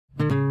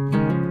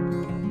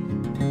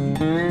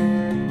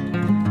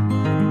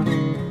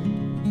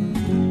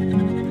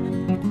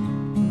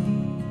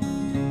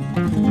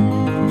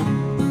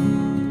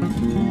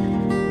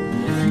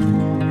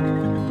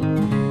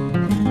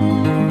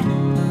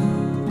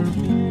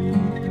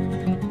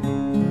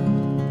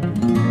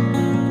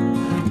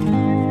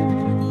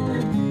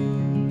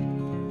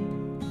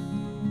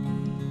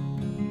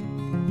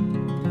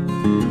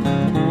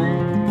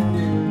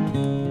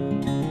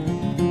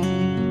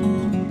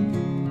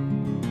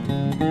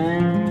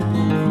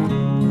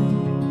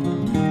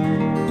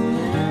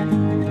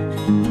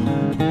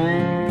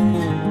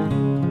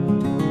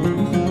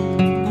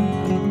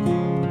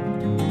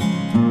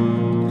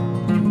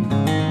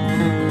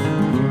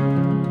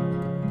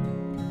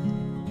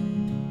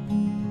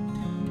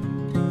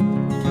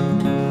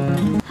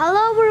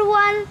Hello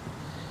everyone,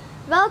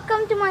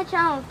 welcome to my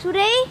channel.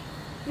 Today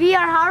we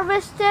are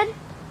harvested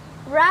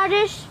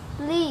radish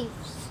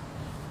leaves.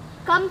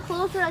 Come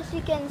closer as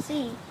you can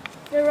see.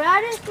 The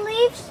radish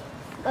leaves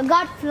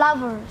got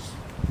flowers.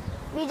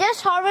 We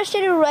just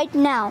harvested it right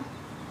now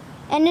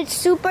and it's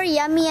super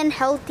yummy and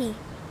healthy.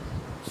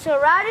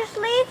 So radish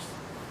leaves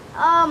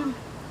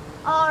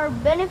are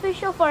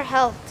beneficial for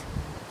health.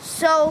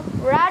 So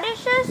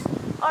radishes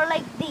are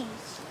like these.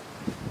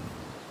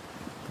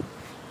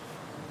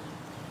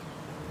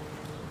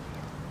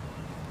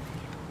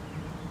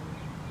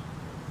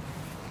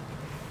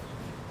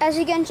 As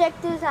you can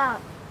check this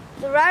out,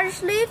 the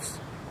radish leaves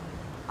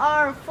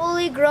are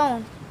fully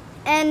grown,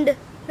 and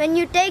when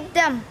you take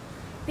them,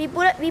 we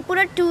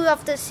put two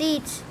of the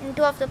seeds in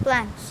two of the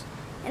plants,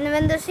 and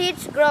when the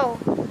seeds grow,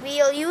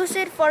 we'll use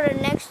it for the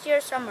next year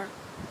summer.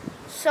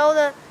 So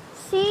the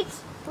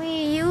seeds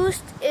we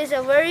used is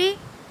a very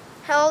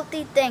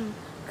healthy thing,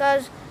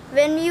 because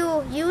when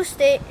you use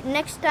it,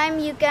 next time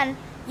you can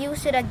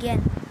use it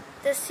again.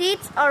 The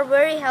seeds are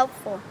very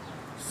helpful.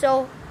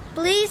 So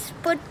please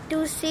put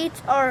 2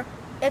 seeds or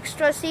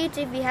extra seeds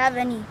if you have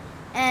any.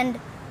 And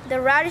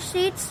the radish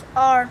seeds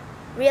are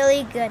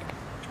really good.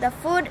 The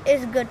food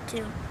is good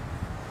too.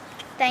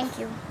 Thank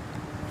you.